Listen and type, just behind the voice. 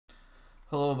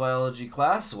Hello biology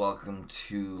class, welcome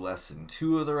to lesson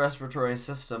 2 of the respiratory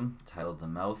system, titled the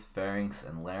mouth, pharynx,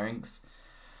 and larynx.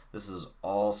 This is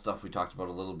all stuff we talked about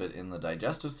a little bit in the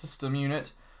digestive system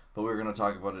unit, but we're going to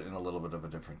talk about it in a little bit of a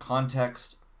different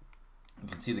context. You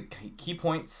can see the key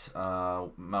points,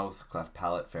 mouth, cleft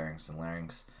palate, pharynx, and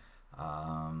larynx.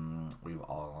 We've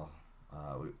all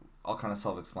kind of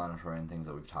self-explanatory and things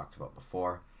that we've talked about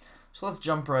before. So let's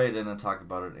jump right in and talk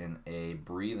about it in a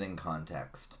breathing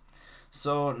context.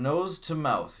 So nose to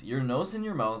mouth. Your nose and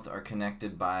your mouth are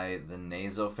connected by the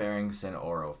nasopharynx and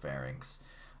oropharynx.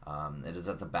 It is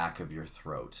at the back of your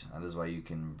throat. That is why you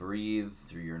can breathe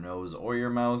through your nose or your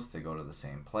mouth. They go to the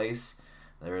same place.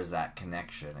 There is that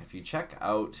connection. If you check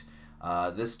out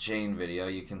this chain video,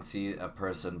 you can see a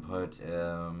person put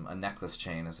a necklace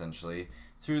chain essentially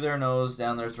through their nose,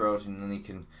 down their throat, and then you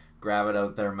can grab it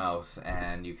out their mouth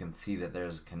and you can see that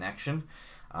there's a connection.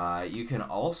 You can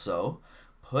also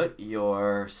put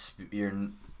your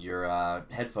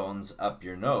headphones up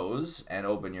your nose and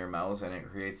open your mouth, and it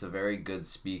creates a very good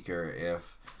speaker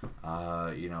if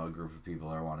a group of people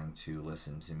are wanting to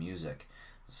listen to music.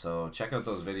 So check out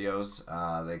those videos.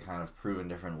 They kind of prove in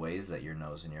different ways that your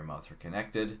nose and your mouth are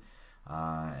connected,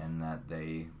 and that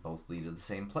they both lead to the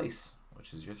same place,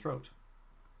 which is your throat.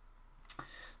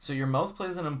 So your mouth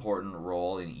plays an important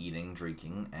role in eating,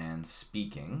 drinking, and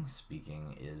speaking.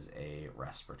 Speaking is a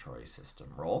respiratory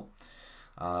system role.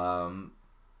 And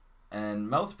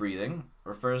mouth breathing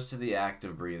refers to the act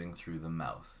of breathing through the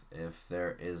mouth if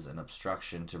there is an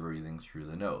obstruction to breathing through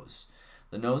the nose.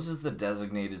 The nose is the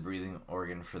designated breathing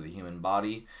organ for the human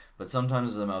body, but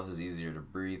sometimes the mouth is easier to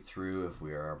breathe through if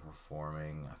we are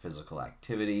performing a physical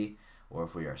activity, or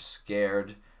if we are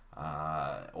scared,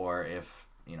 or if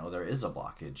there is a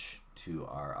blockage to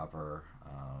our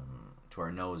to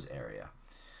our nose area.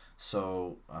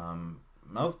 So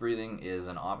mouth breathing is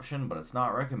an option, but it's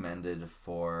not recommended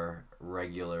for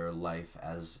regular life,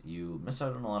 as you miss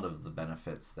out on a lot of the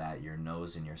benefits that your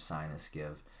nose and your sinus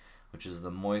give, which is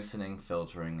the moistening,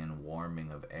 filtering, and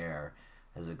warming of air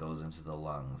as it goes into the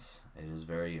lungs. It is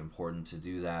very important to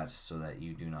do that so that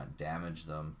you do not damage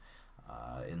them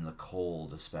in the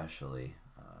cold, especially.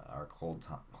 Our cold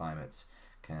climates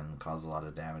can cause a lot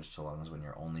of damage to lungs when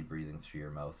you're only breathing through your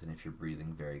mouth and if you're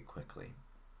breathing very quickly.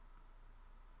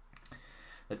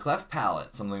 The cleft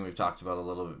palate, something we've talked about a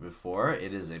little bit before.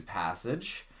 It is a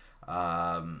passage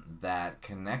that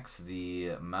connects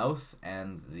the mouth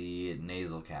and the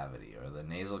nasal cavity, or the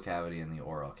nasal cavity and the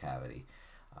oral cavity.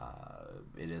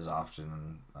 It is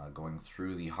often going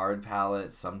through the hard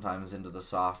palate, sometimes into the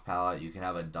soft palate. You can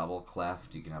have a double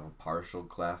cleft, you can have a partial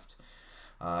cleft.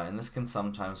 And this can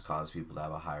sometimes cause people to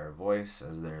have a higher voice,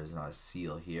 as there is not a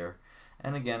seal here.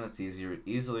 And again, it's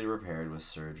easily repaired with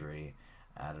surgery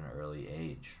at an early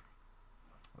age.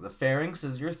 The pharynx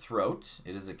is your throat.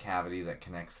 It is a cavity that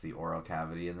connects the oral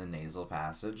cavity and the nasal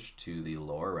passage to the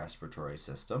lower respiratory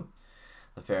system.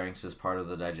 The pharynx is part of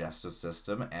the digestive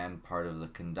system and part of the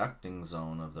conducting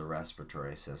zone of the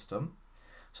respiratory system.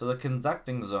 So the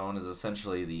conducting zone is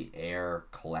essentially the air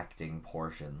collecting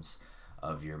portions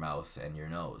of your mouth and your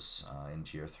nose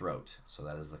into your throat. So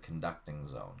that is the conducting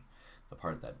zone, the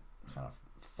part that kind of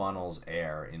funnels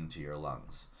air into your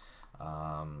lungs.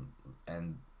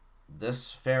 And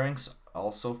this pharynx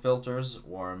also filters,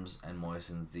 warms, and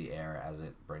moistens the air as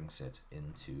it brings it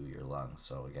into your lungs.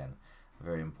 So again, a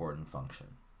very important function.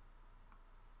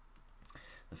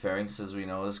 The pharynx, as we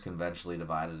know, is conventionally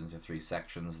divided into 3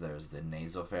 sections. There's the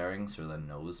nasopharynx, or the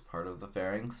nose part of the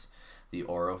pharynx, the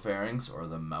oropharynx, or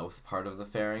the mouth part of the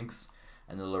pharynx,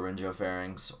 and the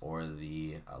laryngopharynx, or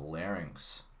the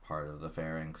larynx part of the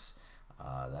pharynx.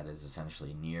 That is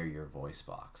essentially near your voice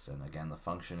box. And again, the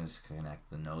function is to connect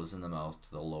the nose and the mouth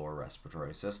to the lower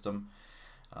respiratory system,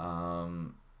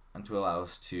 and to allow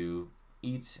us to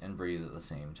eat and breathe at the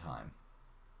same time.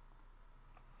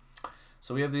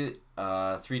 So we have the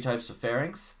 3 types of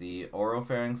pharynx. The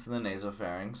oropharynx and the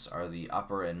nasopharynx are the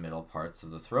upper and middle parts of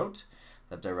the throat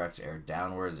that direct air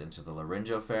downwards into the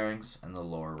laryngopharynx and the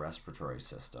lower respiratory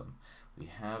system. We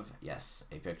have, yes,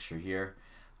 a picture here.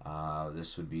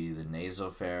 This would be the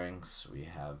nasopharynx. We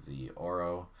have the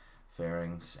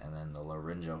oropharynx, and then the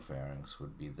laryngopharynx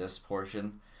would be this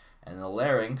portion. And the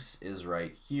larynx is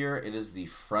right here. It is the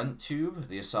front tube.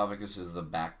 The esophagus is the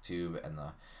back tube, and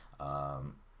the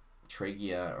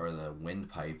trachea, or the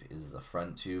windpipe, is the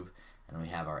front tube. And we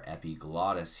have our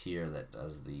epiglottis here that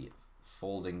does the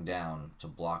folding down to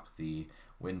block the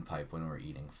windpipe when we're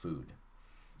eating food.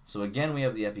 So again, we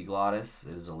have the epiglottis.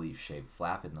 It is a leaf-shaped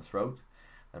flap in the throat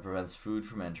that prevents food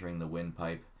from entering the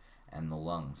windpipe and the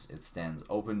lungs. It stands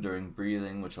open during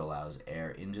breathing, which allows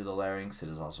air into the larynx. It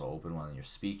is also open when you're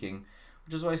speaking,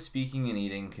 which is why speaking and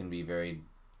eating can be very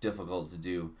difficult to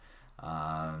do.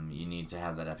 You need to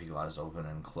have that epiglottis open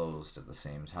and closed at the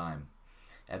same time.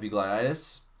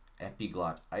 Epiglottitis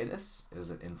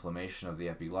is an inflammation of the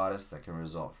epiglottis that can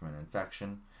result from an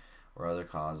infection or other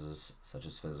causes such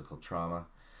as physical trauma.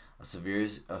 A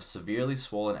severely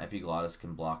swollen epiglottis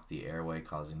can block the airway,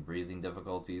 causing breathing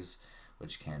difficulties,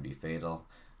 which can be fatal.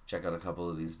 Check out a couple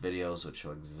of these videos which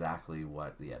show exactly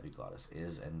what the epiglottis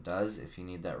is and does if you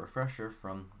need that refresher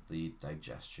from the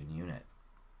digestion unit.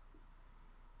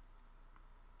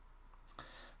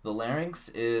 The larynx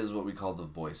is what we call the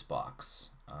voice box.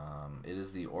 It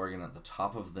is the organ at the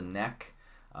top of the neck,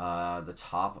 the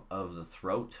top of the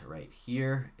throat right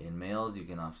here. In males, you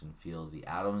can often feel the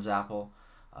Adam's apple,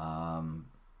 and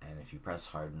if you press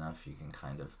hard enough, you can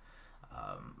kind of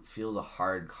feel the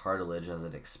hard cartilage as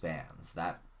it expands.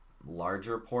 That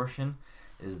larger portion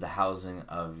is the housing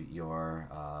of your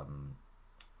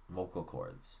vocal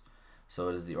cords. So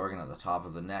it is the organ at the top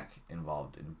of the neck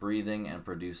involved in breathing and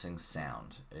producing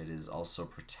sound. It is also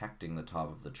protecting the top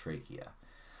of the trachea.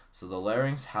 So the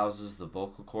larynx houses the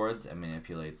vocal cords and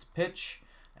manipulates pitch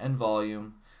and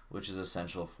volume, which is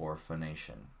essential for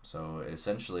phonation. So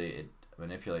it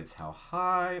manipulates how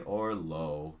high or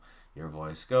low your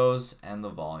voice goes and the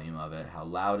volume of it, how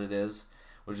loud it is,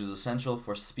 which is essential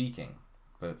for speaking.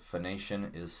 But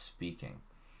phonation is speaking.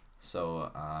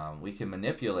 So we can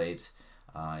manipulate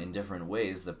in different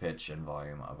ways the pitch and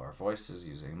volume of our voices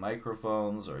using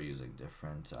microphones or using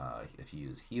different, if you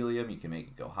use helium, you can make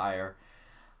it go higher,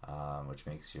 which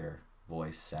makes your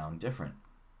voice sound different.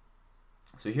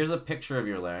 So here's a picture of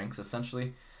your larynx.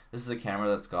 Essentially, this is a camera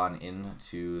that's gone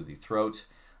into the throat,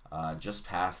 just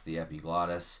past the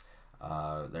epiglottis.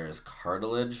 There is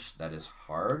cartilage that is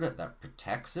hard that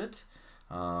protects it,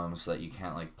 so that you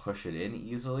can't like push it in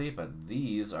easily, but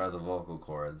these are the vocal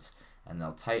cords, and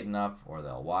they'll tighten up or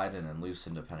they'll widen and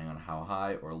loosen depending on how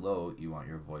high or low you want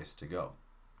your voice to go.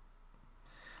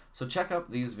 So check out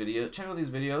these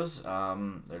videos.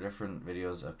 They're different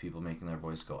videos of people making their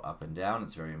voice go up and down.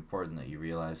 It's very important that you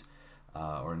realize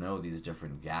or know these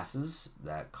different gases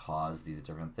that cause these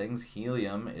different things.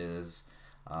 Helium is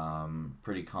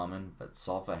pretty common, but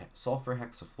sulfur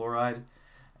hexafloride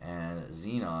and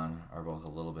xenon are both a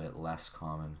little bit less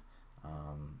common.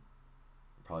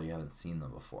 Probably you haven't seen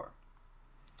them before.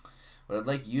 What I'd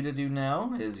like you to do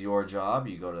now is your job.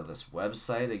 You go to this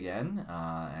website again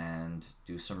and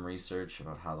do some research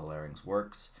about how the larynx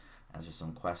works, answer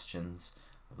some questions.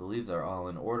 I believe they're all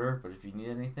in order, but if you need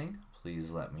anything, please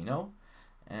let me know,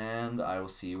 and I will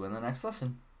see you in the next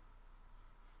lesson.